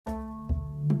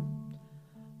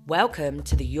Welcome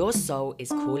to the Your Soul is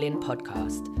Calling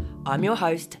podcast. I'm your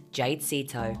host, Jade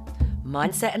Sito,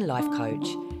 mindset and life coach,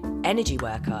 energy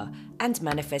worker, and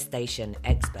manifestation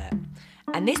expert.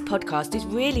 And this podcast is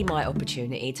really my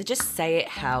opportunity to just say it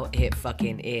how it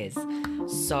fucking is.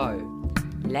 So,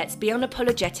 let's be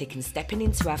unapologetic and stepping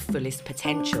into our fullest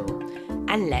potential.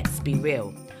 And let's be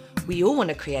real. We all want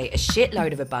to create a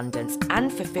shitload of abundance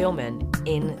and fulfillment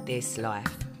in this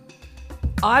life.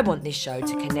 I want this show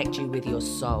to connect you with your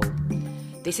soul.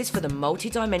 This is for the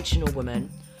multidimensional woman,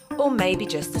 or maybe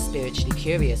just the spiritually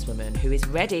curious woman who is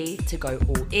ready to go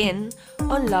all in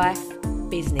on life,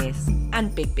 business,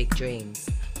 and big dreams.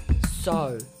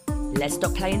 So, let's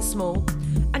stop playing small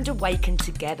and awaken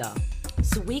together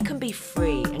so we can be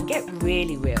free and get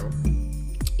really real.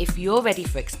 If you're ready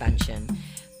for expansion,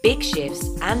 big shifts,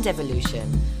 and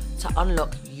evolution, to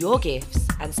unlock your gifts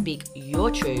and speak your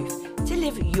truth to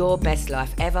live your best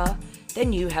life ever,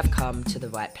 then you have come to the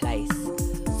right place.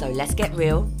 So let's get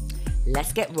real,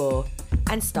 let's get raw,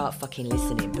 and start fucking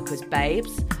listening because,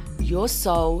 babes, your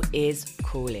soul is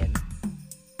calling.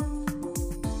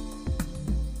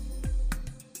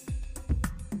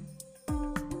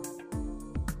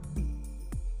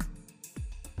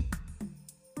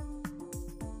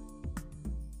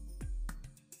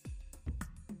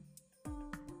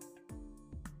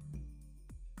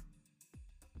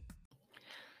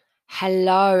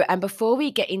 Hello, and before we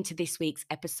get into this week's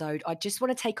episode, I just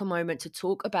want to take a moment to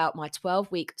talk about my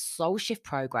 12-week Soul Shift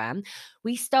program.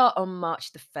 We start on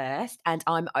March the 1st, and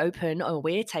I'm open, or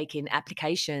we're taking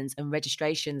applications and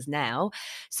registrations now.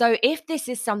 So if this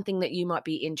is something that you might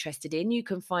be interested in, you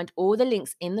can find all the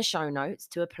links in the show notes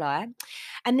to apply.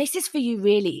 And this is for you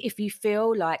really if you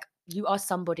feel like you are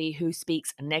somebody who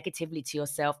speaks negatively to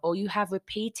yourself, or you have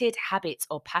repeated habits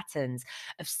or patterns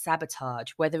of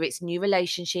sabotage, whether it's new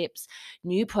relationships,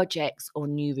 new projects, or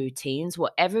new routines,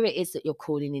 whatever it is that you're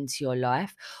calling into your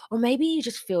life, or maybe you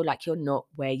just feel like you're not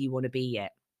where you want to be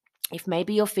yet. If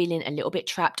maybe you're feeling a little bit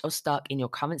trapped or stuck in your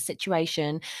current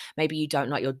situation, maybe you don't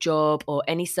like your job or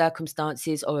any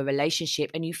circumstances or a relationship,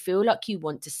 and you feel like you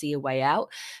want to see a way out,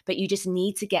 but you just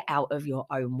need to get out of your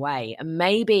own way. And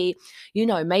maybe,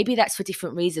 maybe that's for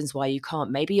different reasons why you can't.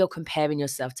 Maybe you're comparing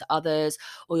yourself to others,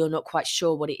 or you're not quite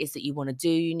sure what it is that you want to do.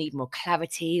 You need more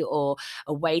clarity or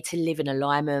a way to live in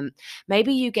alignment.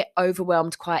 Maybe you get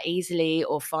overwhelmed quite easily,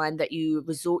 or find that you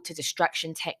resort to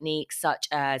distraction techniques such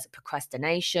as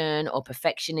procrastination or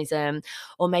perfectionism,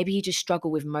 or maybe you just struggle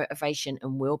with motivation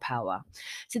and willpower.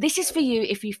 So this is for you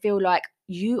if you feel like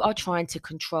you are trying to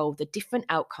control the different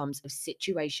outcomes of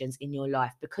situations in your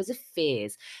life because of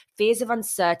fears of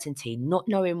uncertainty, not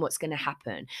knowing what's going to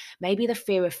happen, maybe the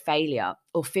fear of failure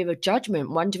or fear of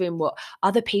judgment, wondering what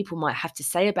other people might have to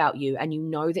say about you, and you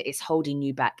know that it's holding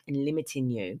you back and limiting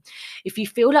you. If you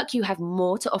feel like you have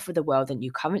more to offer the world than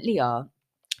you currently are,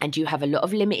 and you have a lot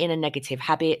of limiting and negative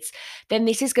habits, then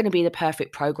this is going to be the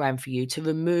perfect program for you to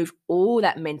remove all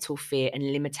that mental fear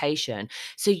and limitation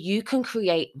so you can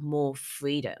create more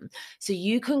freedom, so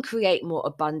you can create more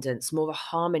abundance, more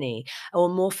harmony, or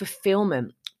more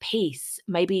fulfillment. Peace,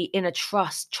 maybe inner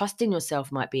trusting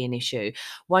yourself might be an issue,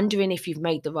 wondering if you've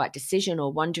made the right decision,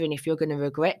 or wondering if you're going to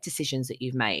regret decisions that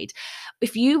you've made.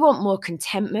 If you want more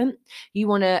contentment, you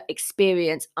want to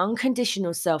experience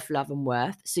unconditional self-love and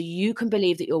worth so you can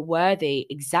believe that you're worthy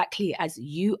exactly as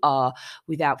you are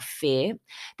without fear,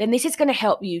 then this is going to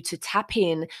help you to tap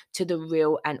in to the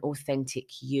real and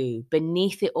authentic you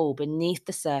beneath it all, beneath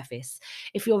the surface.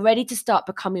 If you're ready to start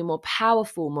becoming more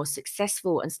powerful, more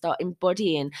successful, and start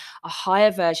embodying a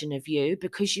higher version of you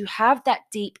because you have that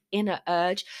deep inner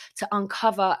urge to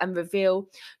uncover and reveal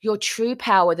your true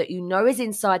power that you know is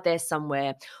inside there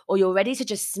somewhere, or you're ready to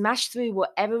just smash through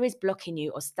whatever is blocking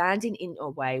you or standing in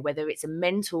your way, whether it's a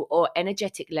mental or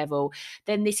energetic level,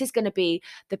 then this is going to be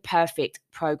the perfect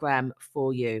program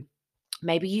for you.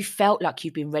 Maybe you felt like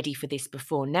you've been ready for this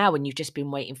before now and you've just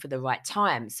been waiting for the right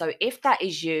time. So if that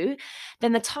is you,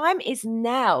 then the time is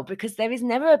now, because there is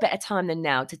never a better time than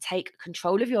now to take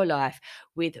control of your life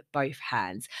with both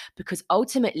hands, because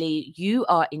ultimately you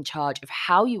are in charge of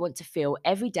how you want to feel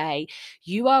every day.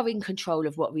 You are in control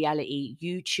of what reality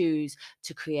you choose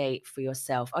to create for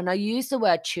yourself. And I use the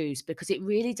word choose because it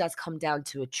really does come down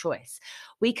to a choice.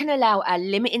 We can allow our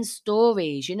limiting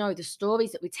stories, the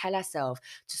stories that we tell ourselves,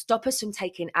 to stop us from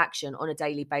taking action on a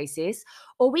daily basis,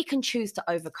 or we can choose to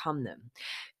overcome them.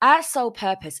 Our sole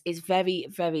purpose is very,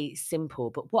 very simple,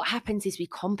 but what happens is we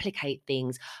complicate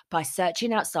things by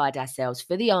searching outside ourselves ourselves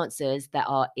for the answers that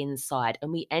are inside,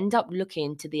 and we end up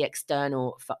looking to the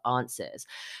external for answers.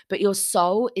 But your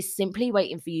soul is simply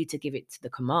waiting for you to give it to the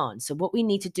command. So, what we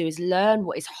need to do is learn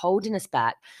what is holding us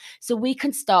back so we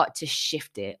can start to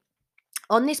shift it.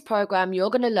 On this program, you're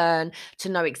going to learn to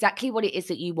know exactly what it is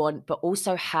that you want, but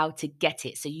also how to get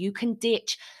it. So you can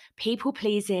ditch people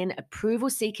pleasing, approval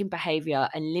seeking behavior,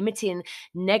 and limiting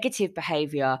negative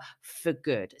behavior for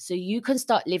good. So you can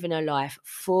start living a life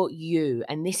for you.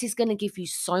 And this is going to give you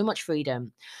so much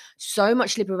freedom, so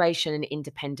much liberation and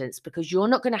independence, because you're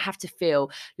not going to have to feel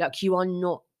like you are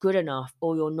not good enough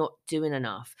or you're not doing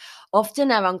enough.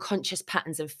 Often our unconscious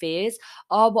patterns and fears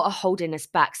are what are holding us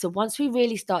back. So once we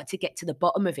really start to get to the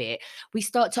bottom of it, we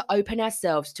start to open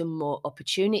ourselves to more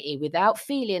opportunity without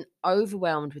feeling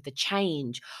overwhelmed with the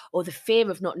change or the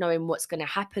fear of not knowing what's going to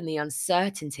happen, the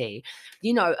uncertainty.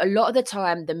 A lot of the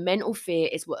time, the mental fear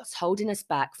is what's holding us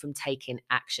back from taking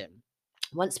action.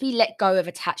 Once we let go of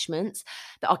attachments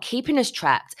that are keeping us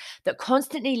trapped, that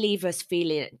constantly leave us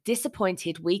feeling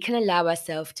disappointed, we can allow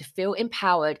ourselves to feel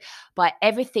empowered by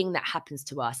everything that happens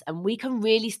to us. And we can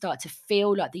really start to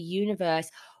feel like the universe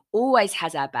always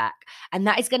has our back. And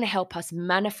that is going to help us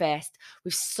manifest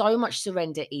with so much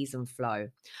surrender, ease, and flow.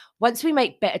 Once we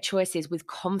make better choices with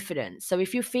confidence. So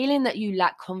if you're feeling that you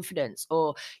lack confidence,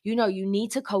 or you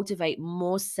need to cultivate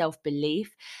more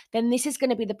self-belief, then this is going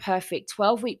to be the perfect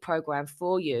 12-week program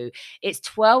for you. It's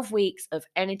 12 weeks of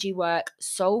energy work,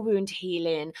 soul wound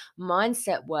healing,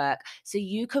 mindset work, so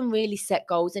you can really set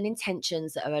goals and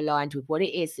intentions that are aligned with what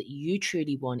it is that you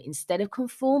truly want, instead of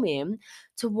conforming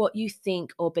to what you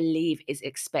think or believe is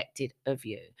expected of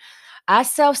you. Our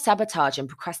self sabotage and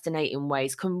procrastinating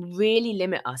ways can really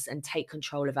limit us and take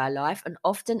control of our life. And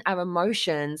often our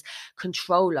emotions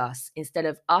control us instead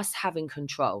of us having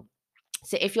control.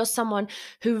 So if you're someone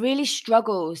who really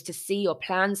struggles to see your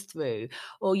plans through,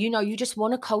 or you just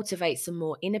want to cultivate some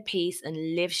more inner peace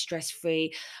and live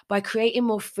stress-free by creating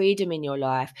more freedom in your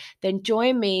life, then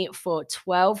join me for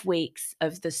 12 weeks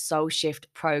of the Soul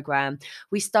Shift program.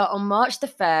 We start on March the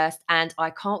 1st, and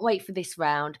I can't wait for this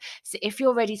round. So if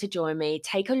you're ready to join me,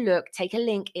 take a look, take a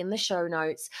link in the show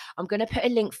notes. I'm going to put a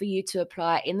link for you to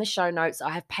apply in the show notes.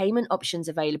 I have payment options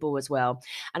available as well.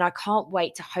 And I can't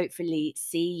wait to hopefully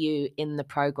see you in the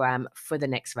program for the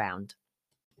next round.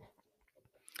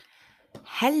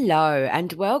 Hello,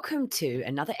 and welcome to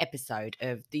another episode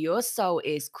of the Your Soul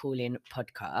is Calling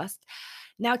podcast.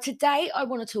 Now, today I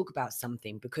want to talk about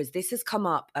something because this has come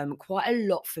up quite a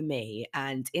lot for me.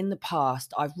 And in the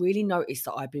past, I've really noticed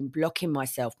that I've been blocking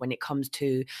myself when it comes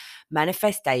to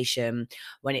manifestation,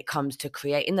 when it comes to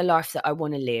creating the life that I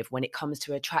want to live, when it comes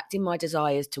to attracting my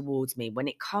desires towards me, when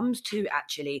it comes to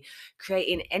actually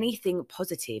creating anything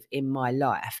positive in my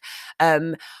life.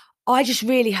 I just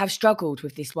really have struggled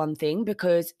with this one thing,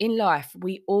 because in life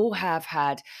we all have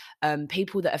had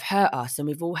people that have hurt us, and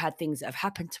we've all had things that have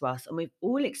happened to us, and we've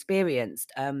all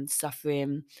experienced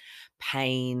suffering,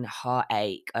 pain,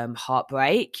 heartache,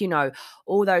 heartbreak,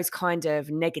 all those kind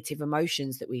of negative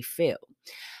emotions that we feel.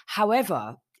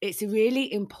 However, it's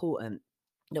really important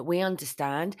that we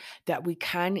understand that we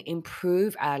can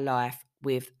improve our life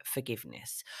with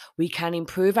forgiveness. We can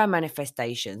improve our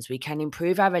manifestations. We can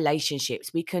improve our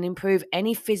relationships. We can improve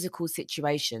any physical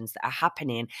situations that are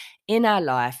happening in our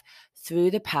life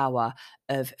through the power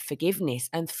of forgiveness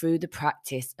and through the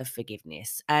practice of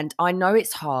forgiveness. And I know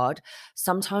it's hard.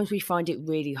 Sometimes we find it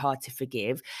really hard to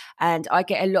forgive. And I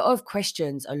get a lot of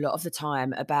questions a lot of the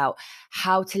time about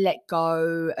how to let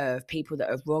go of people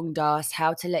that have wronged us,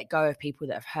 how to let go of people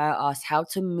that have hurt us, how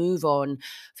to move on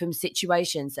from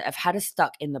situations that have had us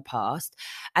stuck in the past.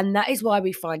 And that is why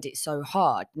we find it so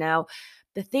hard. Now,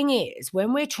 the thing is,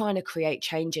 when we're trying to create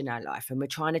change in our life and we're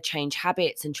trying to change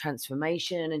habits and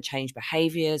transformation and change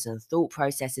behaviors and thought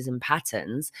processes and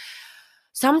patterns,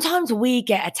 sometimes we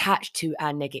get attached to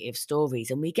our negative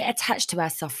stories and we get attached to our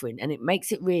suffering, and it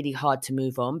makes it really hard to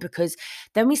move on, because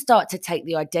then we start to take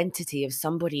the identity of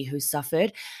somebody who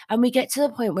suffered, and we get to the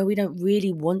point where we don't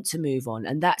really want to move on.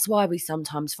 And that's why we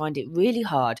sometimes find it really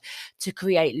hard to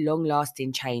create long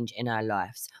lasting change in our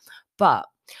lives. But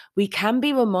we can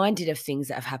be reminded of things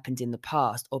that have happened in the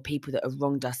past, or people that have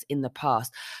wronged us in the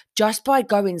past, just by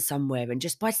going somewhere and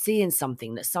just by seeing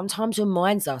something that sometimes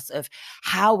reminds us of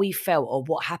how we felt or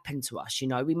what happened to us.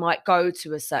 We might go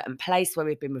to a certain place where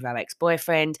we've been with our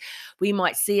ex-boyfriend. We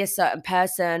might see a certain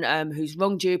person who's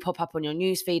wronged you pop up on your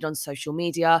newsfeed on social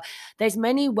media. There's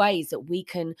many ways that we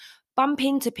can bump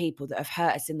into people that have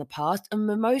hurt us in the past, and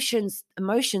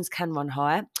emotions can run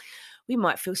high. We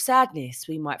might feel sadness,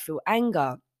 we might feel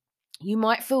anger, You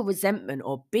might feel resentment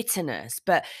or bitterness,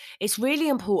 but it's really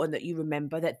important that you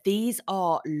remember that these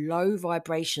are low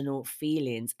vibrational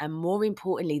feelings. And more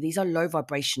importantly, these are low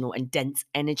vibrational and dense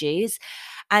energies.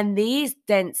 And these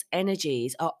dense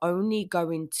energies are only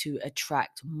going to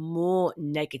attract more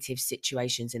negative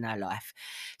situations in our life.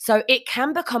 So it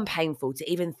can become painful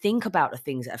to even think about the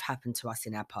things that have happened to us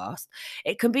in our past.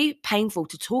 It can be painful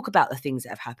to talk about the things that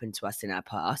have happened to us in our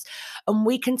past. And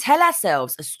we can tell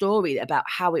ourselves a story about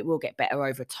how it will get better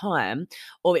over time,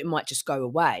 or it might just go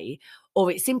away, or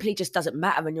it simply just doesn't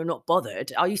matter and you're not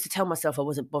bothered. I used to tell myself I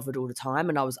wasn't bothered all the time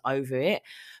and I was over it.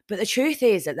 But the truth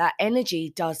is that that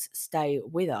energy does stay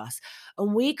with us.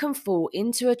 And we can fall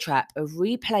into a trap of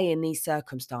replaying these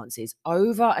circumstances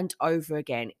over and over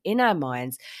again in our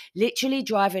minds, literally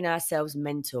driving ourselves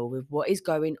mental with what is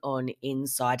going on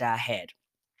inside our head.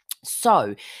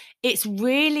 So, it's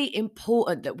really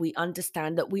important that we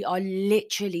understand that we are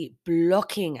literally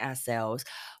blocking ourselves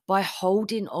by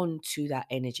holding on to that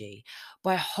energy.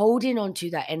 By holding on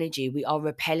to that energy, we are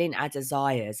repelling our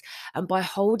desires. And by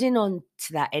holding on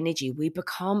to that energy, we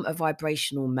become a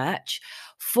vibrational match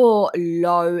for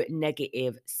low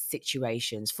negative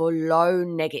situations, for low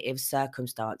negative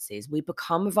circumstances. We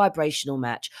become a vibrational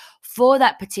match for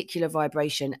that particular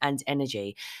vibration and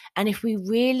energy. And if we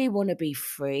really want to be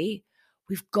free,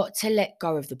 we've got to let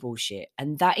go of the bullshit.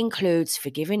 And that includes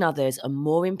forgiving others and,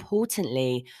 more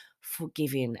importantly,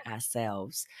 forgiving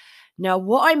ourselves. Now,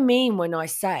 what I mean when I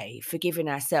say forgiving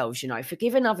ourselves,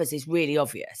 forgiving others is really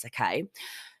obvious, okay?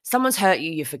 Someone's hurt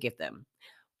you, you forgive them.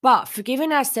 But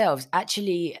forgiving ourselves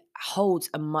actually holds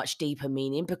a much deeper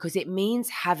meaning because it means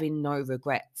having no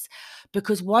regrets.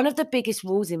 Because one of the biggest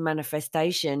rules in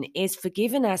manifestation is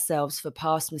forgiving ourselves for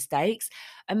past mistakes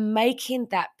and making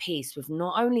that peace with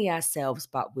not only ourselves,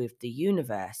 but with the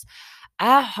universe.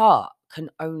 Our heart can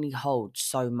only hold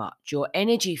so much. Your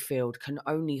energy field can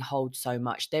only hold so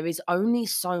much. There is only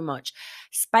so much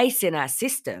space in our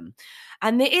system.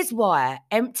 And it is why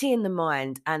emptying the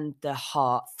mind and the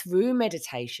heart through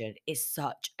meditation is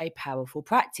such a powerful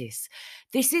practice.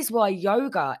 This is why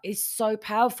yoga is so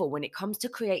powerful when it comes to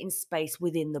creating space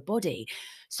within the body.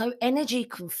 So energy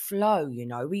can flow,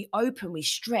 we open, we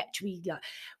stretch,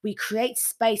 we create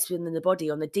space within the body.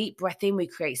 On the deep breath in, we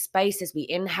create space. As we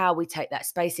inhale, we take that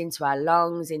space into our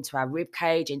lungs, into our rib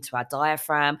cage, into our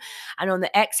diaphragm. And on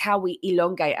the exhale, we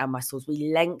elongate our muscles,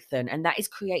 we lengthen, and that is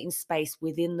creating space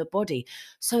within the body.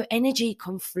 So energy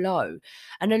can flow.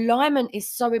 And alignment is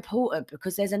so important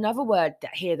because there's another word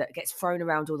here that gets thrown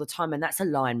around all the time, and that's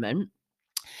alignment.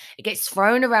 It gets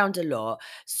thrown around a lot.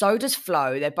 So does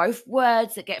flow. They're both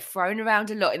words that get thrown around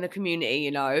a lot in the community.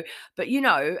 But,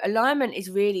 alignment is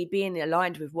really being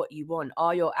aligned with what you want.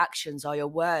 Are your actions, are your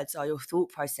words, are your thought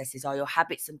processes, are your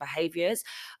habits and behaviors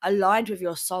aligned with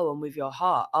your soul and with your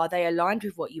heart? Are they aligned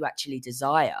with what you actually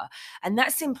desire? And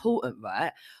that's important,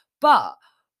 right? But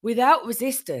without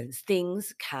resistance,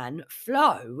 things can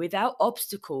flow. Without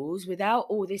obstacles, without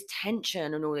all this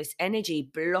tension and all this energy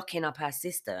blocking up our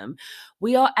system,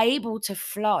 we are able to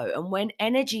flow. And when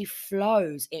energy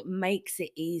flows, it makes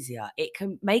it easier.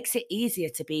 Makes it easier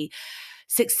to be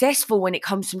successful when it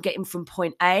comes from getting from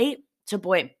point A to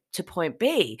point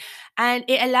B. And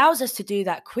it allows us to do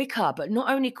that quicker, but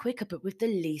not only quicker, but with the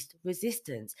least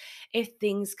resistance. If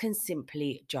things can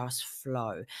simply just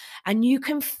flow. And you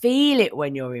can feel it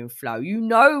when you're in flow. You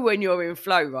know when you're in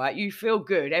flow, right? You feel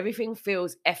good. Everything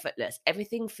feels effortless.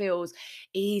 Everything feels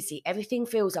easy. Everything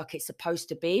feels like it's supposed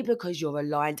to be because you're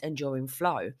aligned and you're in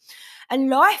flow. And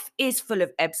life is full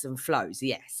of ebbs and flows.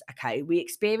 Yes. Okay. We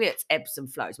experience ebbs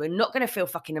and flows. We're not going to feel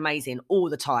fucking amazing all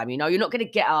the time. You're not going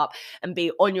to get up and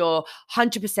be on your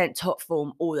 100% top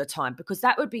form all the time because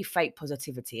that would be fake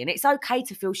positivity. And it's okay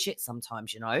to feel shit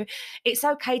sometimes. It's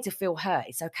okay to feel hurt.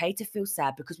 It's okay to feel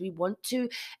sad because we want to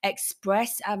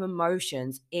express our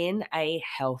emotions in a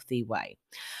healthy way.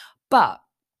 But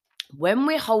when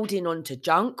we're holding on to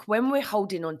junk, when we're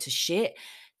holding on to shit,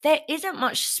 there isn't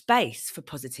much space for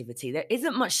positivity. There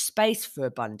isn't much space for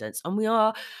abundance. And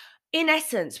in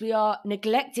essence, we are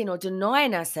neglecting or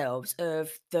denying ourselves of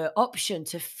the option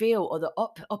to feel or the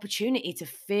opportunity to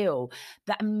feel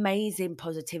that amazing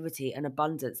positivity and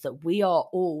abundance that we are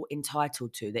all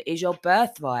entitled to. That is your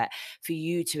birthright for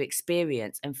you to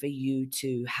experience and for you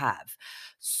to have.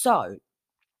 So,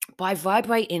 by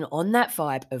vibrating on that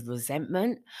vibe of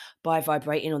resentment, by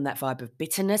vibrating on that vibe of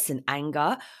bitterness and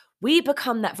anger, we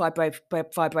become that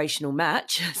vibrational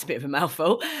match. It's a bit of a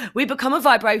mouthful. We become a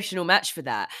vibrational match for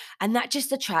that. And that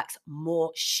just attracts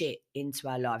more shit into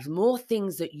our lives, more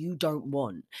things that you don't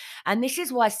want. And this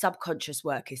is why subconscious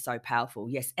work is so powerful.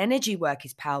 Yes, energy work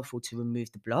is powerful to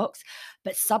remove the blocks,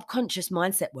 but subconscious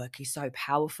mindset work is so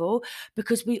powerful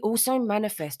because we also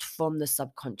manifest from the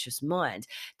subconscious mind.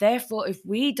 Therefore, if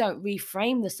we don't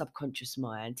reframe the subconscious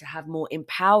mind to have more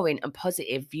empowering and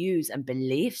positive views and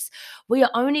beliefs, we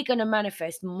are only going to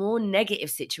manifest more negative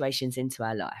situations into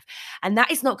our life. And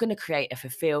that is not going to create a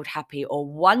fulfilled, happy, or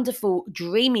wonderful,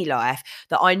 dreamy life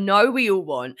that I know we all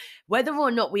want, whether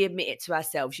or not we admit it to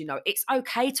ourselves. It's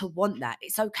okay to want that.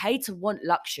 It's okay to want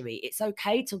luxury. It's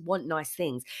okay to want nice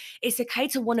things. It's okay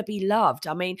to want to be loved.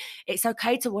 I mean, it's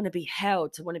okay to want to be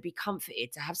held, to want to be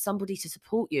comforted, to have somebody to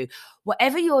support you.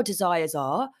 Whatever your desires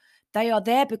are, they are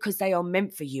there because they are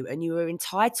meant for you and you are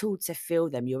entitled to feel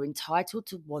them. You're entitled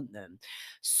to want them.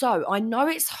 So I know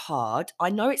it's hard. I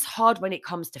know it's hard when it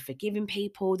comes to forgiving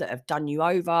people that have done you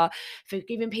over,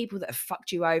 forgiving people that have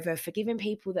fucked you over, forgiving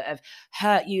people that have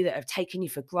hurt you, that have taken you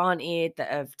for granted,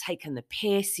 that have taken the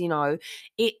piss.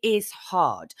 It is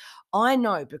hard. I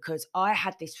know because I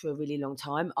had this for a really long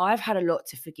time. I've had a lot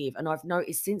to forgive. And I've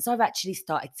noticed since I've actually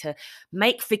started to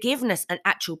make forgiveness an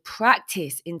actual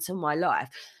practice into my life,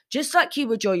 just like you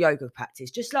would your yoga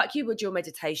practice, just like you would your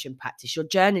meditation practice, your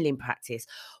journaling practice,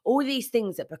 all these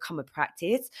things that become a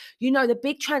practice, the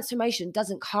big transformation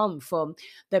doesn't come from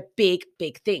the big,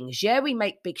 big things. Yeah, we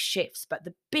make big shifts, but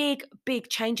the big, big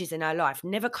changes in our life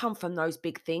never come from those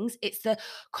big things. It's the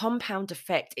compound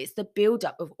effect. It's the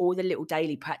buildup of all the little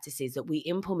daily practices that we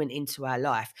implement into our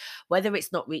life, whether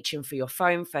it's not reaching for your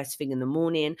phone first thing in the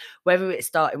morning, whether it's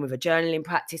starting with a journaling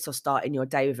practice or starting your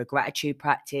day with a gratitude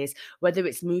practice, whether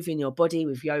it's moving your body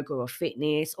with yoga or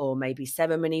fitness or maybe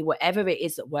ceremony, whatever it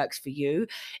is that works for you.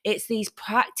 It's these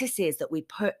practices that we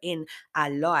put in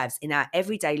our lives, in our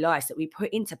everyday lives, that we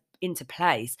put into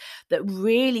place that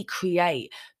really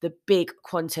create the big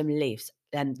quantum leaps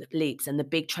and the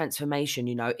big transformation.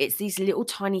 It's these little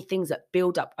tiny things that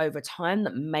build up over time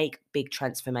that make big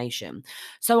transformation.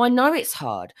 So I know it's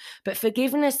hard, but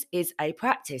forgiveness is a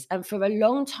practice. And for a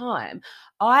long time,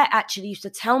 I actually used to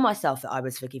tell myself that I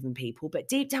was forgiving people, but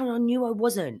deep down I knew I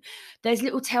wasn't. There's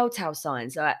little telltale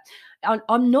signs that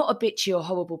I'm not a bitchy or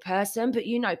horrible person, but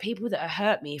people that have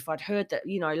hurt me, if I'd heard that,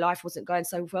 life wasn't going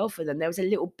so well for them, there was a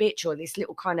little bitch or this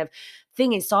little kind of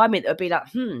thing inside me that would be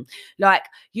like,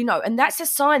 and that's a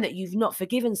sign that you've not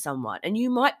forgiven someone. And you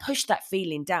might push that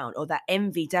feeling down or that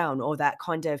envy down or that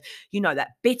kind of,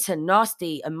 that bitter,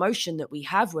 nasty emotion that we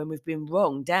have when we've been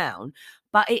wronged down.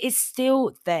 But it is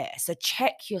still there. So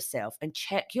check yourself and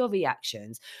check your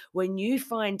reactions when you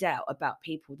find out about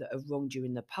people that have wronged you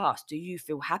in the past. Do you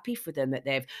feel happy for them that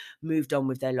they've moved on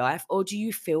with their life? Or do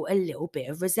you feel a little bit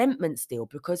of resentment still?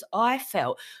 Because I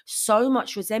felt so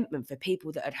much resentment for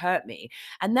people that had hurt me.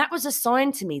 And that was a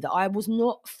sign to me that I was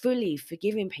not fully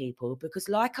forgiving people because,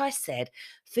 like I said,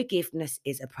 forgiveness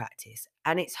is a practice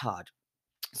and it's hard.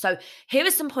 So here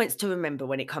are some points to remember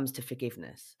when it comes to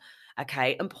forgiveness.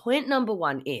 Okay. And point number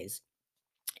one is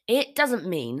it doesn't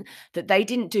mean that they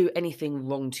didn't do anything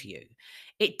wrong to you.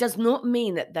 It does not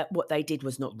mean that what they did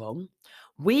was not wrong.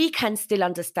 We can still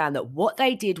understand that what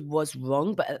they did was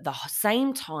wrong, but at the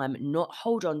same time, not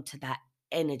hold on to that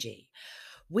energy.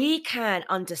 We can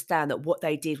understand that what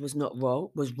they did was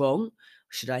wrong,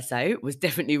 should I say, was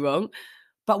definitely wrong,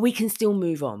 but we can still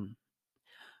move on.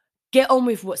 Get on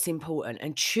with what's important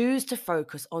and choose to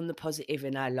focus on the positive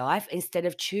in our life instead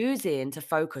of choosing to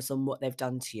focus on what they've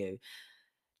done to you.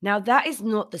 Now, that is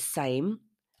not the same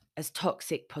as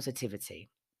toxic positivity.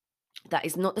 That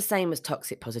is not the same as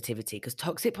toxic positivity because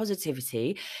toxic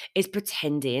positivity is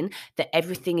pretending that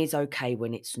everything is okay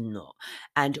when it's not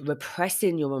and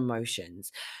repressing your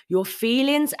emotions. Your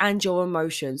feelings and your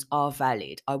emotions are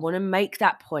valid. I want to make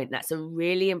that point. That's a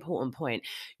really important point.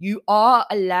 You are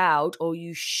allowed or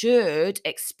you should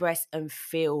express and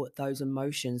feel those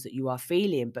emotions that you are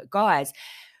feeling. But guys,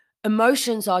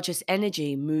 emotions are just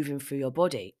energy moving through your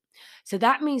body. So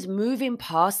that means moving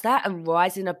past that and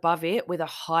rising above it with a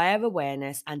higher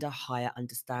awareness and a higher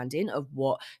understanding of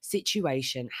what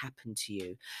situation happened to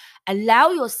you. Allow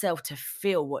yourself to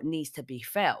feel what needs to be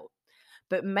felt,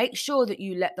 but make sure that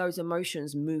you let those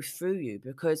emotions move through you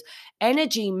because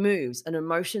energy moves and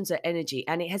emotions are energy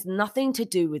and it has nothing to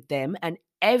do with them and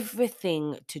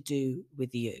everything to do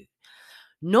with you.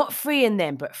 Not freeing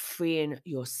them, but freeing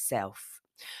yourself.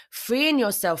 Freeing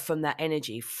yourself from that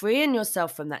energy, freeing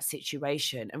yourself from that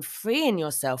situation, and freeing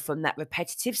yourself from that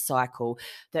repetitive cycle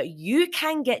that you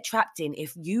can get trapped in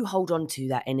if you hold on to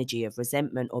that energy of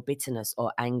resentment or bitterness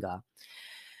or anger.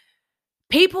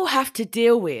 People have to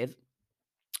deal with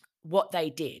what they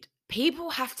did. People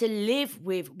have to live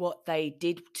with what they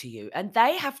did to you, and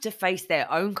they have to face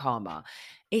their own karma.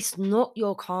 It's not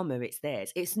your karma, it's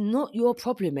theirs. It's not your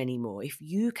problem anymore. If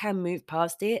you can move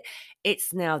past it,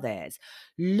 it's now theirs.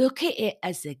 Look at it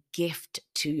as a gift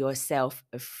to yourself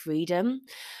of freedom.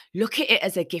 Look at it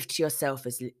as a gift to yourself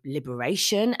as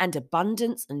liberation and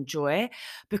abundance and joy,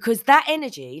 because that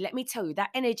energy, let me tell you,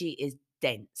 that energy is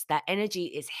dense. That energy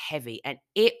is heavy and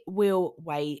it will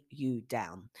weigh you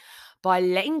down. By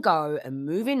letting go and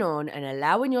moving on and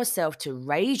allowing yourself to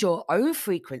raise your own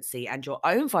frequency and your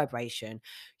own vibration,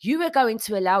 you are going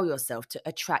to allow yourself to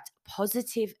attract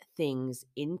positive things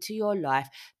into your life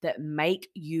that make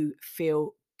you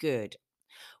feel good.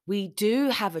 We do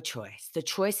have a choice. The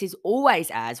choice is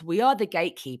always as we are the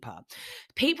gatekeeper.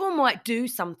 People might do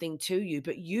something to you,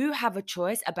 but you have a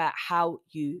choice about how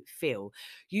you feel.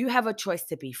 You have a choice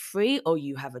to be free or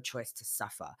you have a choice to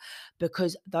suffer,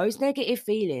 because those negative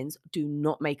feelings do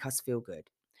not make us feel good,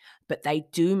 but they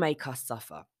do make us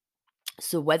suffer.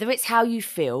 So whether it's how you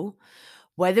feel,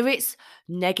 whether it's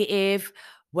negative,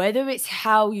 whether it's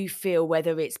how you feel,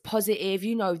 whether it's positive,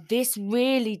 this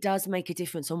really does make a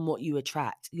difference on what you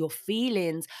attract. Your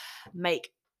feelings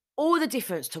make all the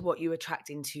difference to what you attract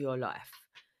into your life.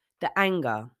 The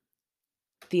anger,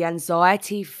 the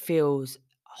anxiety feels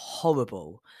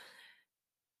horrible.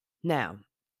 Now,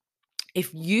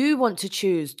 if you want to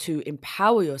choose to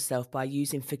empower yourself by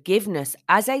using forgiveness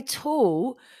as a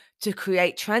tool to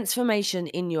create transformation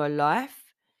in your life,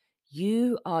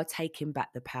 you are taking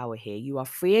back the power here. You are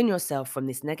freeing yourself from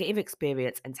this negative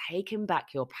experience and taking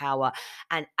back your power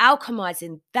and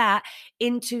alchemizing that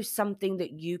into something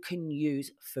that you can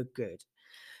use for good.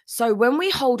 So when we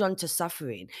hold on to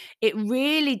suffering, it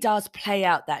really does play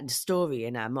out that story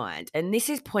in our mind. And this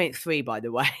is point 3, by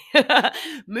the way.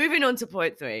 Moving on to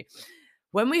point 3.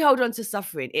 When we hold on to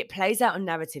suffering, it plays out a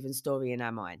narrative and story in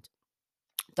our mind.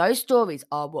 Those stories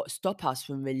are what stop us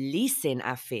from releasing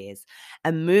our fears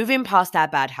and moving past our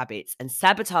bad habits and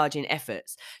sabotaging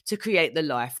efforts to create the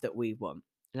life that we want.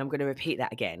 And I'm going to repeat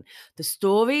that again. The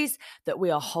stories that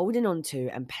we are holding on to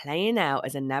and playing out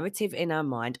as a narrative in our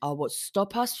mind are what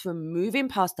stop us from moving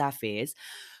past our fears,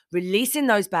 releasing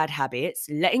those bad habits,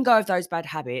 letting go of those bad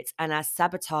habits, and our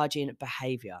sabotaging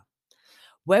behavior.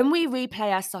 When we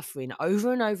replay our suffering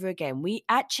over and over again, we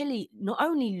actually not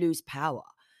only lose power,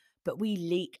 but we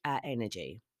leak our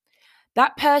energy.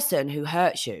 That person who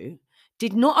hurts you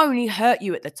did not only hurt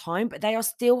you at the time, but they are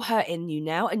still hurting you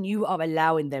now, and you are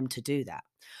allowing them to do that.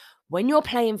 When you're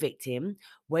playing victim,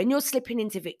 when you're slipping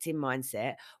into victim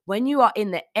mindset, when you are in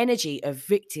the energy of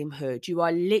victimhood, you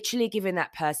are literally giving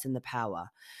that person the power.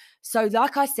 So,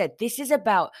 like I said, this is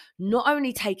about not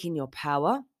only taking your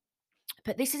power,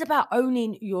 but this is about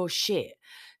owning your shit.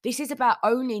 This is about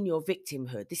owning your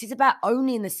victimhood. This is about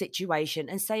owning the situation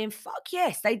and saying, fuck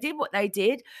yes, they did what they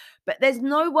did, but there's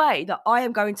no way that I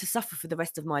am going to suffer for the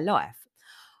rest of my life.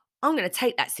 I'm going to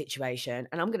take that situation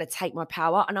and I'm going to take my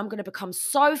power and I'm going to become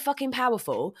so fucking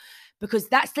powerful, because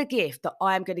that's the gift that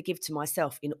I am going to give to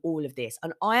myself in all of this.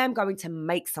 And I am going to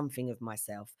make something of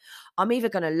myself. I'm either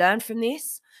going to learn from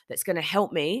this that's going to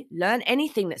help me, learn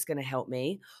anything that's going to help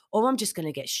me, or I'm just going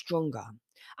to get stronger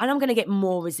and I'm going to get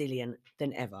more resilient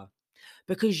than ever,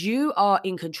 because you are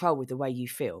in control with the way you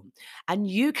feel and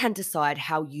you can decide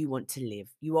how you want to live.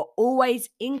 You are always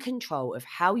in control of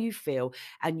how you feel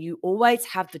and you always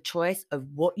have the choice of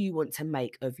what you want to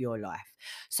make of your life.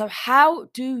 So, how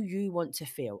do you want to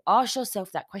feel? Ask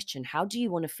yourself that question. How do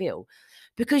you want to feel?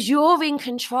 Because you're in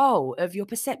control of your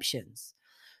perceptions.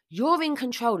 You're in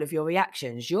control of your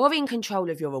reactions. You're in control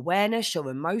of your awareness, your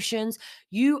emotions.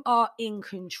 You are in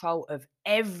control of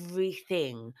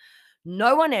everything.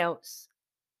 No one else,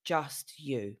 just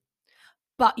you.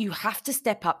 But you have to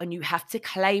step up and you have to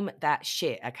claim that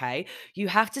shit, okay? You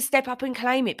have to step up and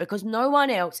claim it, because no one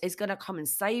else is going to come and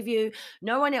save you.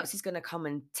 No one else is going to come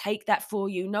and take that for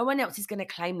you. No one else is going to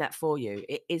claim that for you.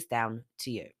 It is down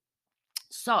to you.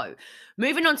 So,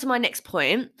 moving on to my next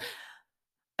point.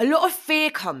 A lot of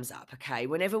fear comes up, okay,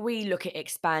 whenever we look at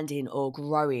expanding or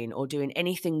growing or doing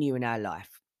anything new in our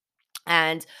life.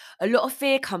 And a lot of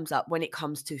fear comes up when it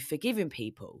comes to forgiving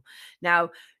people.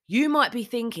 Now, you might be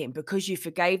thinking because you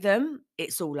forgave them,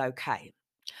 it's all okay.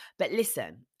 But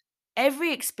listen,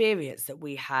 Every experience that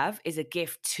we have is a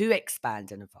gift to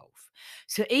expand and evolve.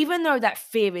 So even though that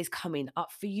fear is coming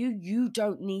up for you, you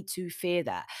don't need to fear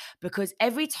that, because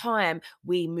every time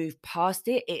we move past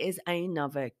it, it is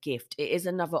another gift. It is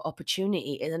another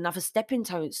opportunity. It is another stepping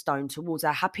stone towards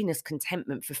our happiness,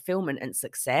 contentment, fulfillment, and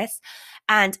success,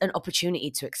 and an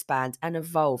opportunity to expand and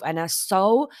evolve. And our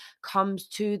soul comes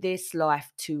to this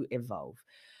life to evolve.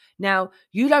 Now,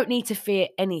 you don't need to fear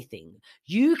anything.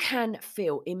 You can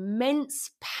feel immense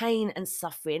pain and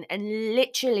suffering and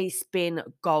literally spin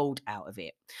gold out of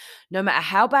it. No matter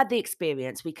how bad the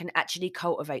experience, we can actually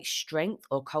cultivate strength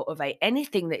or cultivate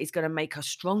anything that is going to make us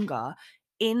stronger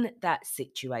in that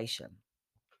situation.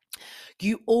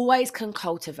 You always can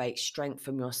cultivate strength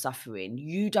from your suffering.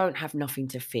 You don't have nothing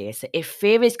to fear. So if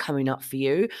fear is coming up for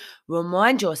you,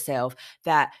 remind yourself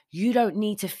that you don't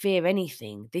need to fear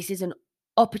anything. This is an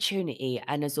opportunity.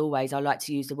 And as always, I like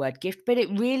to use the word gift, but it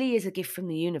really is a gift from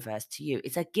the universe to you.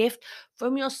 It's a gift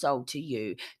from your soul to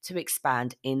you to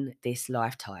expand in this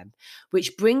lifetime,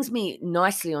 which brings me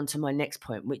nicely onto my next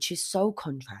point, which is soul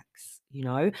contracts.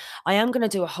 I am going to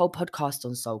do a whole podcast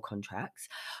on soul contracts,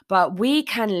 but we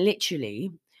can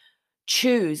literally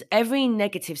choose every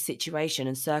negative situation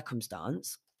and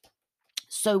circumstance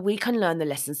so we can learn the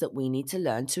lessons that we need to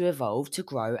learn to evolve, to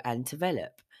grow, and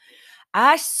develop.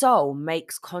 Our soul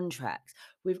makes contracts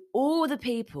with all the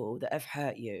people that have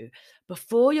hurt you.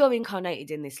 Before you're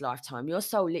incarnated in this lifetime, your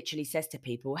soul literally says to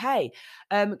people, hey,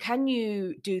 can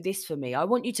you do this for me? I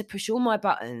want you to push all my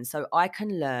buttons so I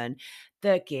can learn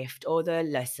the gift or the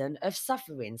lesson of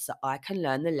suffering, so I can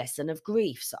learn the lesson of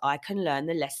grief, so I can learn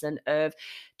the lesson of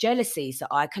jealousy, so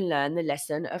I can learn the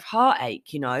lesson of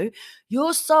heartache.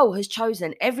 Your soul has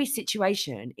chosen every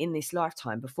situation in this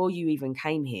lifetime before you even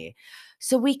came here.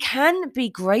 So we can be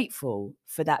grateful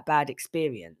for that bad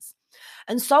experience.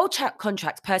 And soul chat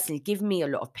contracts personally give me a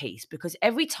lot of peace, because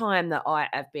every time that I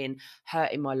have been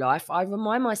hurt in my life, I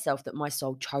remind myself that my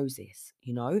soul chose this,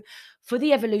 for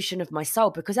the evolution of my soul,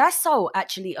 because our soul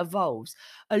actually evolves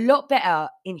a lot better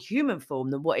in human form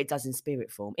than what it does in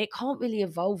spirit form. It can't really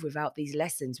evolve without these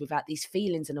lessons, without these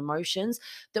feelings and emotions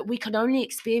that we can only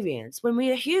experience when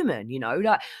we are human.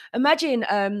 Like,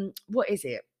 imagine, what is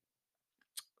it?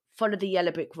 Follow the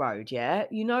Yellow Brick Road, yeah?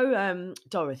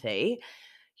 Dorothy,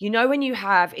 when you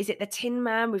have, is it the Tin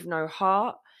Man with no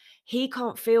heart? He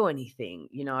can't feel anything,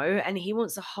 and he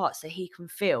wants a heart so he can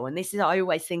feel. And this is, I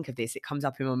always think of this, it comes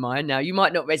up in my mind. Now, you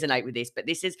might not resonate with this, but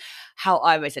this is how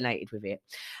I resonated with it.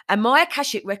 And my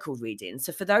Akashic record reading.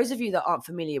 So, for those of you that aren't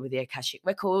familiar with the Akashic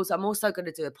records, I'm also going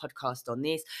to do a podcast on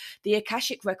this. The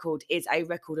Akashic record is a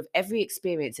record of every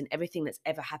experience and everything that's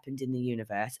ever happened in the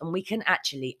universe. And we can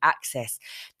actually access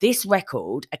this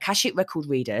record, Akashic record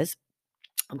readers.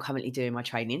 I'm currently doing my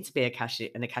training to be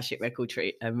an Akashic record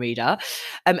reader.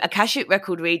 Akashic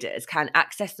record readers can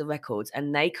access the records,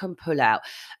 and they can pull out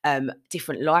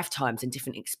different lifetimes and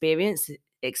different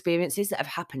experiences that have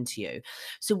happened to you.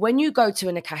 So when you go to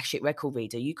an Akashic record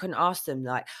reader, you can ask them,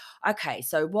 like, okay,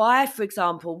 so why, for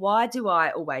example, why do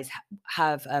I always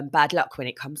have bad luck when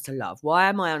it comes to love? Why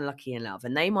am I unlucky in love?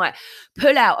 And they might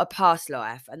pull out a past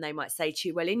life, and they might say to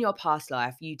you, well, in your past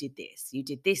life, you did this,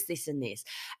 this, and this,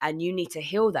 and you need to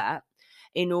heal that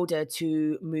in order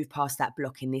to move past that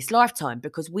block in this lifetime,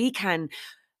 because we can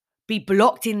be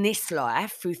blocked in this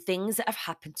life through things that have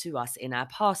happened to us in our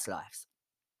past lives.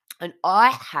 And I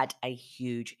had a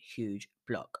huge, huge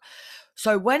block.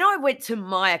 So when I went to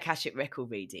my Akashic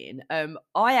record reading,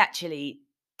 I actually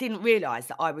didn't realize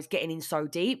that I was getting in so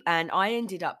deep, and I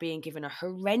ended up being given a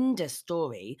horrendous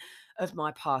story of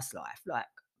my past life, like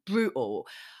brutal.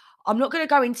 I'm not going to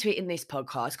go into it in this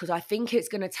podcast because I think it's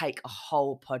going to take a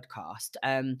whole podcast.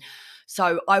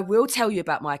 So I will tell you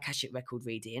about my Akashic record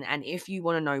reading. And if you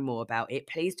want to know more about it,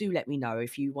 please do let me know.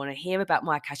 If you want to hear about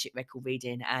my Akashic record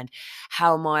reading and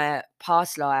how in my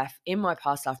past life,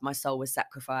 my soul was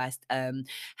sacrificed,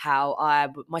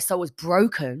 how my soul was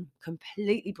broken,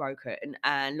 completely broken,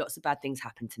 and lots of bad things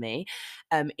happened to me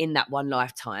in that one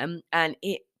lifetime. And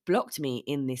it blocked me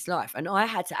in this life, and I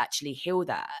had to actually heal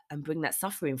that and bring that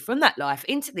suffering from that life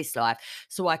into this life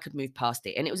so I could move past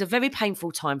it. And it was a very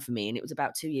painful time for me, and it was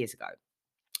about 2 years ago.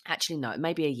 Actually, no,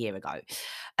 maybe a year ago.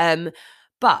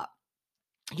 But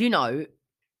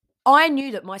I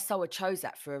knew that my soul had chose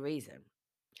that for a reason.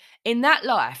 In that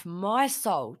life, my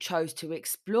soul chose to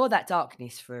explore that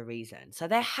darkness for a reason. So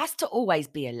there has to always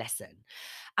be a lesson.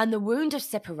 And the wound of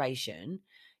separation,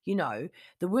 the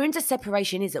wound of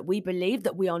separation is that we believe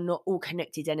that we are not all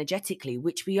connected energetically,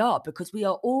 which we are, because we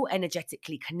are all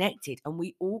energetically connected and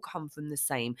we all come from the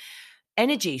same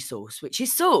energy source, which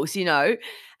is source,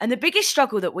 And the biggest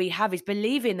struggle that we have is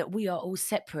believing that we are all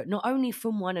separate, not only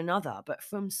from one another, but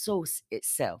from source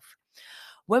itself.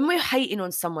 When we're hating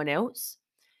on someone else,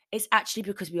 it's actually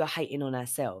because we are hating on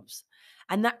ourselves.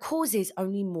 And that causes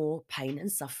only more pain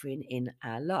and suffering in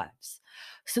our lives.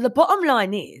 So the bottom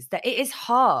line is that it is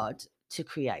hard to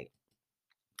create.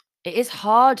 It is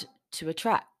hard to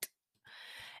attract.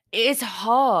 It is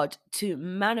hard to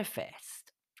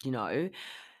manifest, you know.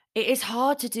 It is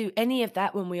hard to do any of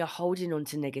that when we are holding on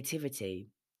to negativity.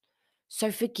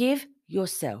 So forgive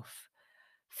yourself.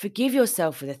 Forgive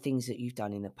yourself for the things that you've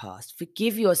done in the past.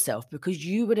 Forgive yourself because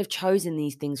you would have chosen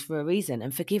these things for a reason,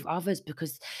 and forgive others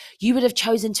because you would have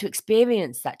chosen to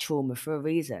experience that trauma for a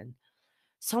reason.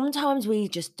 Sometimes we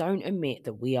just don't admit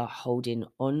that we are holding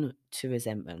on to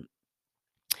resentment.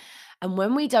 And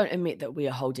when we don't admit that we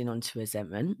are holding on to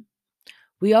resentment,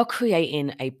 we are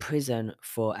creating a prison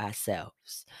for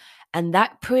ourselves. And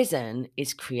that prison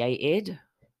is created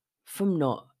from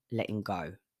not letting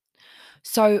go.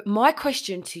 So, my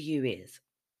question to you is,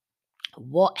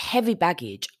 what heavy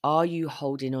baggage are you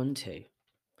holding on to?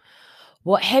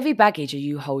 What heavy baggage are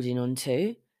you holding on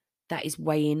to that is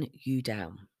weighing you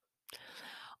down?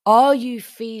 Are you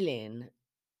feeling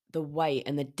the weight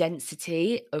and the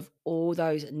density of all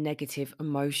those negative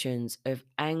emotions of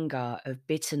anger, of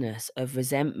bitterness, of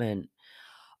resentment?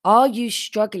 Are you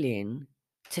struggling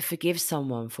to forgive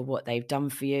someone for what they've done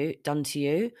to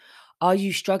you? Are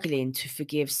you struggling to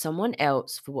forgive someone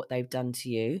else for what they've done to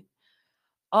you?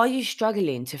 Are you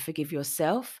struggling to forgive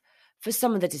yourself for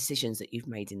some of the decisions that you've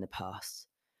made in the past?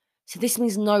 So this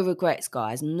means no regrets,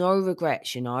 guys. No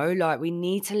regrets, Like we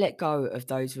need to let go of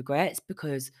those regrets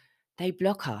because they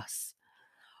block us.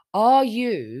 Are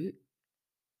you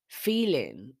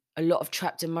feeling a lot of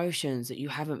trapped emotions that you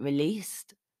haven't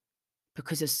released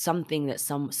because of something that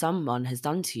someone has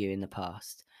done to you in the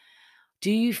past?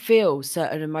 Do you feel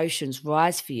certain emotions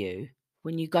rise for you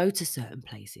when you go to certain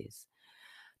places?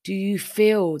 Do you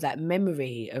feel that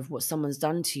memory of what someone's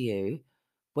done to you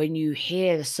when you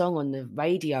hear a song on the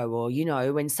radio, or,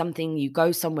 when something, you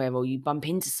go somewhere or you bump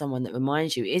into someone that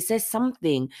reminds you? Is there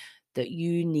something that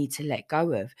you need to let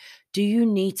go of? Do you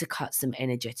need to cut some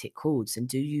energetic cords, and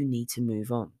do you need to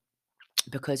move on?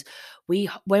 Because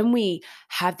when we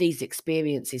have these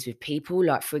experiences with people,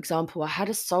 like, for example, I had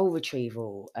a soul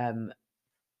retrieval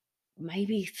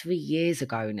maybe 3 years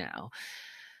ago now.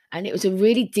 And it was a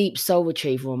really deep soul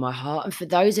retrieval on my heart. And for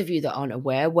those of you that aren't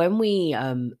aware, when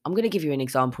I'm going to give you an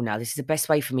example now. This is the best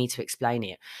way for me to explain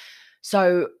it.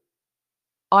 So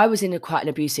I was in quite an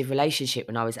abusive relationship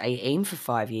when I was 18 for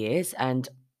 5 years. And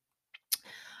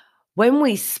when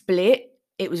we split,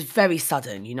 it was very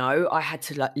sudden, I had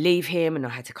to leave him, and I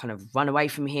had to kind of run away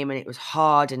from him, and it was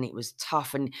hard and it was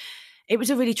tough, and it was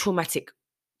a really traumatic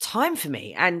time for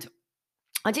me. And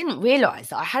I didn't realize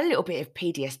that I had a little bit of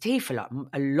PTSD for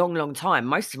a long, long time,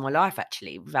 most of my life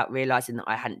actually, without realizing that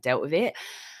I hadn't dealt with it.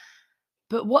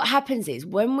 But what happens is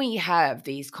when we have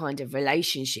these kind of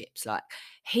relationships, like,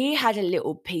 he had a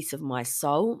little piece of my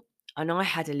soul and I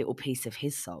had a little piece of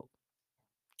his soul.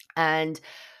 And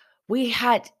we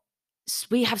have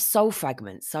soul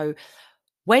fragments. So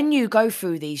when you go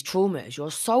through these traumas,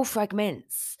 your soul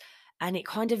fragments, and it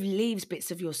kind of leaves bits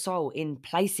of your soul in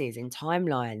places, in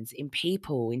timelines, in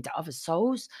people, into other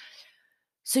souls.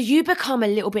 So you become a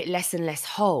little bit less and less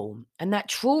whole, and that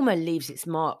trauma leaves its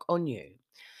mark on you.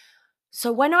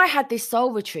 So when I had this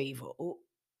soul retrieval,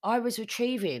 I was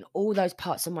retrieving all those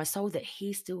parts of my soul that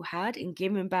he still had and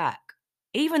giving back.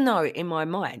 Even though in my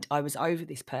mind I was over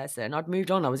this person, I'd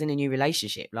moved on, I was in a new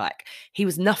relationship. Like, he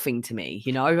was nothing to me,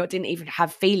 I didn't even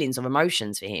have feelings or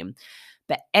emotions for him.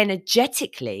 But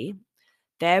energetically,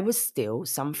 there was still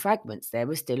some fragments. There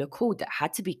was still a cord that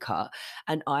had to be cut,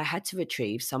 and I had to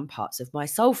retrieve some parts of my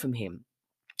soul from him.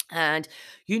 And,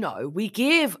 we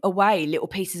give away little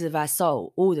pieces of our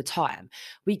soul all the time.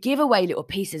 We give away little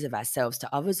pieces of ourselves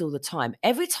to others all the time.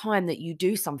 Every time that you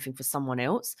do something for someone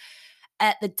else,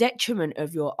 at the detriment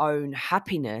of your own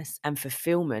happiness and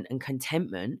fulfillment and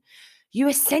contentment, you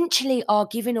essentially are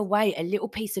giving away a little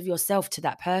piece of yourself to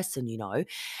that person.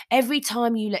 Every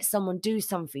time you let someone do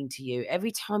something to you,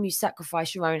 every time you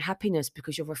sacrifice your own happiness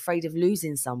because you're afraid of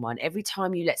losing someone, every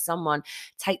time you let someone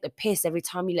take the piss, every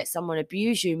time you let someone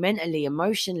abuse you mentally,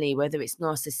 emotionally, whether it's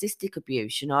narcissistic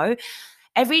abuse,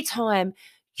 every time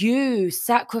you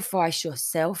sacrifice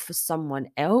yourself for someone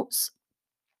else,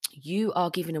 you are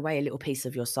giving away a little piece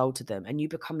of your soul to them, and you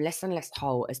become less and less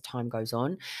whole as time goes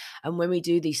on. And when we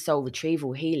do these soul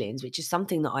retrieval healings, which is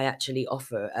something that I actually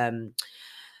offer,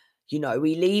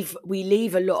 we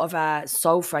leave a lot of our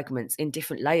soul fragments in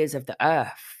different layers of the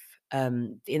earth.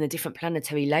 in the different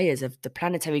planetary layers of the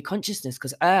planetary consciousness.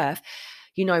 Because Earth,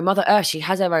 Mother Earth, she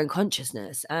has her own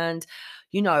consciousness. And,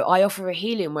 I offer a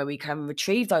healing where we can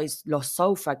retrieve those lost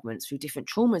soul fragments through different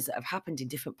traumas that have happened in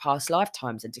different past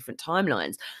lifetimes and different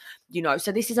timelines.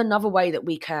 So this is another way that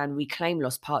we can reclaim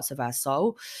lost parts of our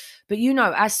soul. But,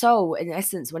 our soul, in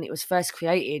essence, when it was first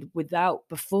created,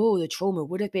 before the trauma,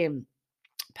 would have been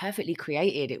perfectly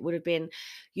created. It would have been,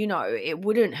 it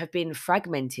wouldn't have been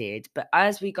fragmented. But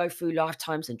as we go through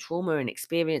lifetimes and trauma and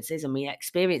experiences, and we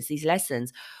experience these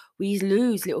lessons, we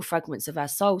lose little fragments of our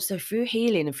soul. So through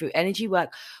healing and through energy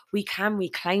work, we can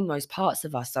reclaim those parts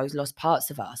of us, those lost parts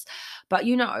of us. But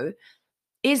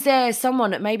is there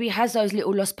someone that maybe has those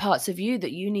little lost parts of you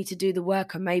that you need to do the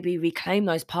work and maybe reclaim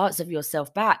those parts of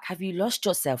yourself back? Have you lost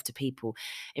yourself to people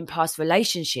in past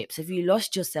relationships? Have you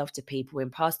lost yourself to people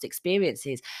in past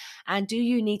experiences? And do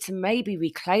you need to maybe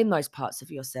reclaim those parts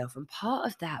of yourself? And part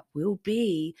of that will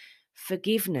be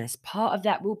forgiveness. Part of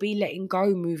that will be letting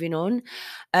go, moving on,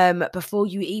 before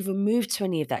you even move to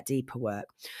any of that deeper work.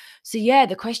 So yeah,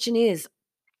 the question is,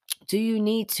 do you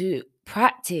need to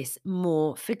practice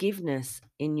more forgiveness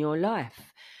in your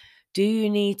life? Do you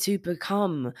need to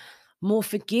become more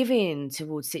forgiving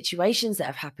towards situations that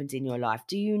have happened in your life?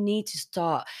 Do you need to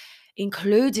start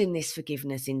including this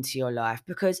forgiveness into your life?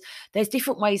 Because there's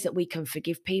different ways that we can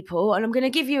forgive people. And I'm going to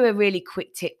give you a really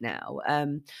quick tip now.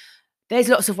 There's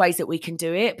lots of ways that we can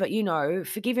do it, but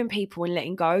forgiving people and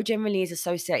letting go generally is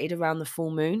associated around the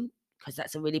full moon, because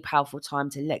that's a really powerful time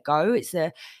to let go. It's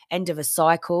the end of a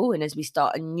cycle. And as we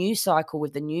start a new cycle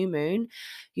with the new moon,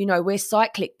 we're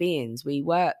cyclic beings. We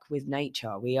work with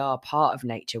nature. We are part of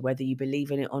nature, whether you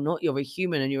believe in it or not. You're a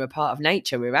human and you're a part of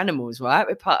nature. We're animals, right?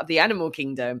 We're part of the animal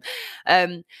kingdom.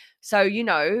 So,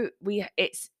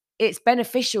 it's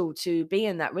beneficial to be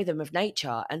in that rhythm of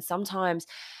nature. And sometimes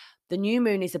the new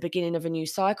moon is the beginning of a new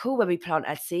cycle where we plant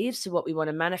our seeds to what we want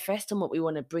to manifest and what we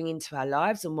want to bring into our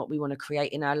lives and what we want to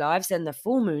create in our lives. And the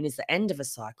full moon is the end of a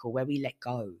cycle where we let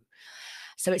go.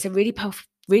 So it's a really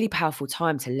powerful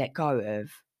time to let go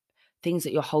of things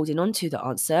that you're holding on to that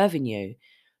aren't serving you.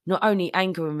 Not only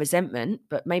anger and resentment,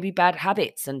 but maybe bad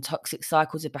habits and toxic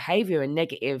cycles of behavior and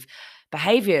negative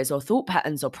behaviors or thought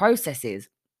patterns or processes.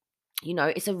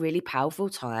 It's a really powerful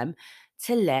time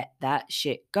to let that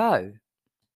shit go.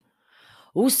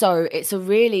 Also, it's a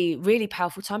really, really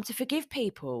powerful time to forgive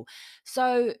people.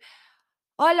 So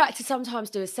I like to sometimes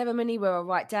do a ceremony where I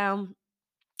write down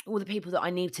all the people that I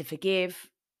need to forgive,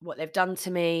 what they've done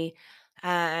to me.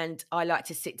 And I like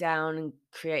to sit down and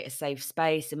create a safe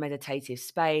space, a meditative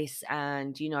space.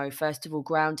 And, first of all,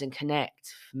 ground and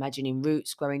connect, imagining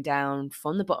roots growing down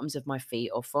from the bottoms of my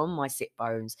feet or from my sit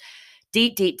bones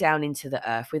deep, deep down into the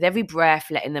earth. With every breath,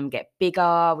 letting them get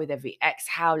bigger, with every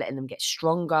exhale, letting them get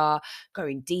stronger,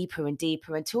 going deeper and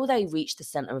deeper until they reach the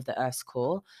center of the earth's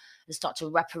core and start to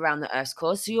wrap around the earth's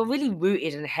core. So you're really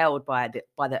rooted and held by the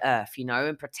earth,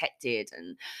 and protected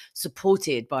and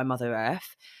supported by Mother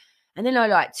Earth. And then I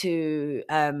like to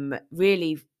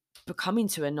really become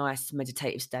into a nice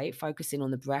meditative state. Focusing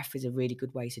on the breath is a really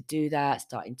good way to do that,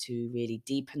 starting to really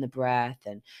deepen the breath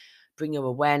and bring your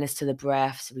awareness to the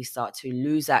breath. So we start to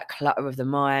lose that clutter of the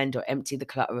mind or empty the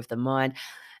clutter of the mind.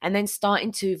 And then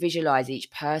starting to visualize each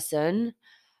person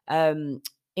in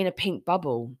a pink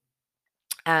bubble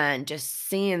and just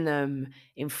seeing them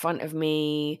in front of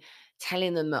me,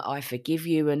 telling them that I forgive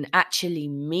you and actually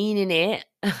meaning it.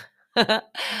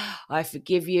 I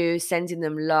forgive you, sending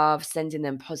them love, sending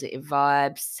them positive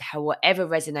vibes, whatever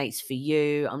resonates for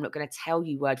you. I'm not going to tell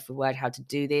you word for word how to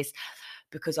do this,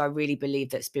 because I really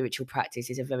believe that spiritual practice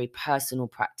is a very personal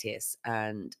practice.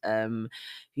 And,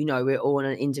 we're all on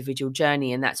an individual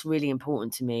journey, and that's really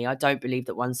important to me. I don't believe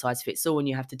that one size fits all and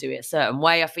you have to do it a certain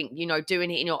way. I think,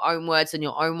 doing it in your own words and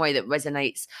your own way that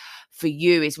resonates for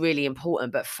you is really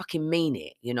important, but fucking mean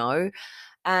it.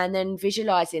 And then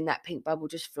visualizing that pink bubble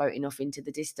just floating off into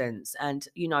the distance. And,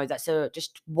 that's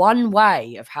just one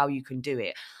way of how you can do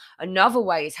it. Another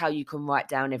way is how you can write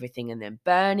down everything and then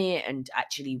burn it and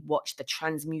actually watch the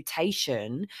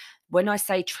transmutation. When I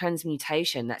say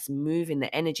transmutation, that's moving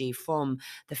the energy from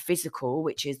the physical,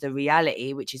 which is the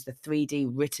reality, which is the 3D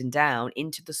written down,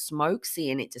 into the smoke,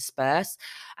 seeing it disperse,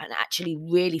 and actually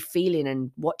really feeling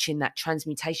and watching that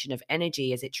transmutation of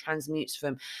energy as it transmutes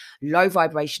from low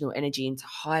vibrational energy into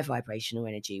high vibrational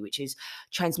energy, which is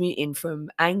transmuting from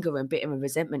anger and bitter and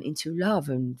resentment into love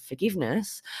and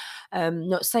forgiveness.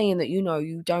 Not saying that,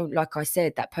 you don't, like I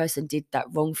said, that person did that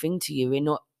wrong thing to you. We're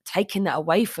not taking that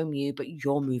away from you, but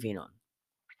you're moving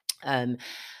on.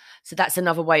 So that's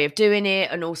another way of doing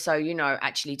it. And also,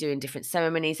 actually doing different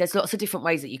ceremonies. There's lots of different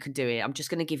ways that you can do it. I'm just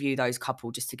going to give you those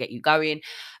couple just to get you going.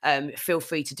 Feel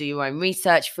free to do your own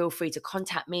research. Feel free to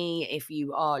contact me if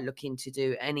you are looking to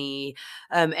do any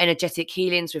energetic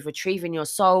healings with retrieving your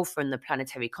soul from the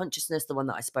planetary consciousness, the one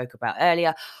that I spoke about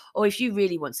earlier. Or if you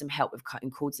really want some help with cutting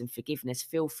cords and forgiveness,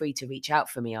 feel free to reach out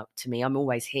to me. I'm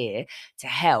always here to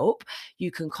help.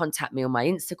 You can contact me on my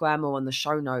Instagram or on the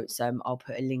show notes. I'll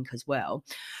put a link as well.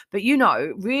 But,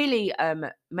 really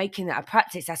making that a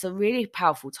practice, that's a really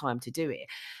powerful time to do it.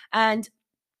 And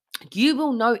you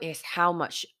will notice how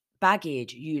much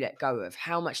baggage you let go of,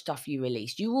 how much stuff you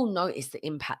release. You will notice the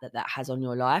impact that has on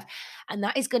your life. And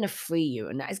that is going to free you.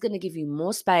 And that is going to give you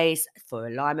more space for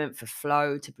alignment, for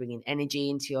flow, to bring in energy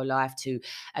into your life, to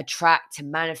attract, to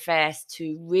manifest,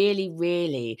 to really,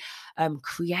 really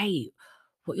create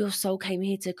what your soul came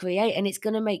here to create. And it's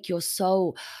going to make your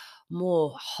soul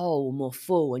more whole, more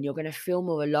full, and you're going to feel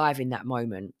more alive in that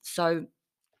moment. So,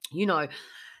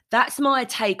 that's my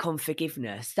take on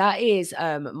forgiveness. That is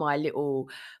my little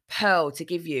pearl to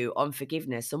give you on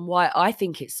forgiveness, and why I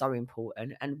think it's so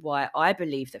important, and why I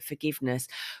believe that forgiveness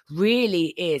really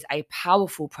is a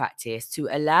powerful practice to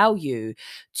allow you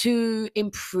to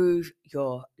improve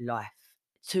your life,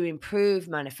 to improve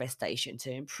manifestation,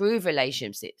 to improve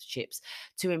relationships,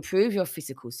 to improve your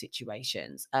physical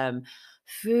situations,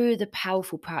 through the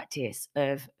powerful practice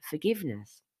of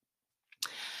forgiveness.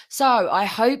 So I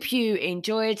hope you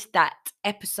enjoyed that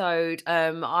episode.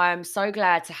 I'm so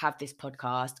glad to have this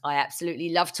podcast. I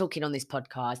absolutely love talking on this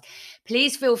podcast.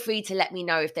 Please feel free to let me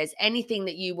know if there's anything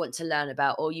that you want to learn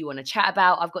about or you want to chat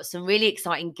about. I've got some really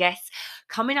exciting guests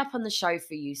coming up on the show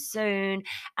for you soon.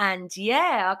 And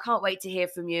I can't wait to hear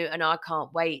from you, and I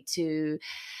can't wait to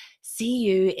see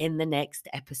you in the next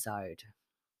episode.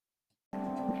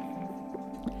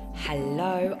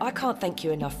 Hello, I can't thank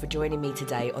you enough for joining me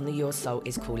today on the Your Soul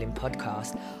is Calling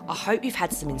podcast. I hope you've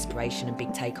had some inspiration and big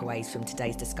takeaways from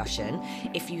today's discussion.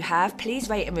 If you have, please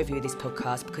rate and review this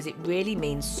podcast because it really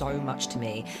means so much to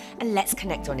me. And let's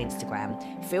connect on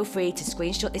Instagram. Feel free to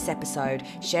screenshot this episode,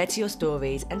 share to your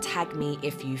stories, and tag me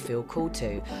if you feel called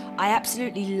to. I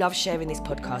absolutely love sharing this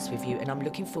podcast with you, and I'm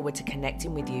looking forward to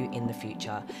connecting with you in the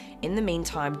future. In the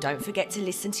meantime, don't forget to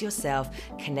listen to yourself,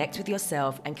 connect with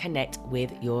yourself, and connect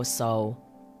with your soul.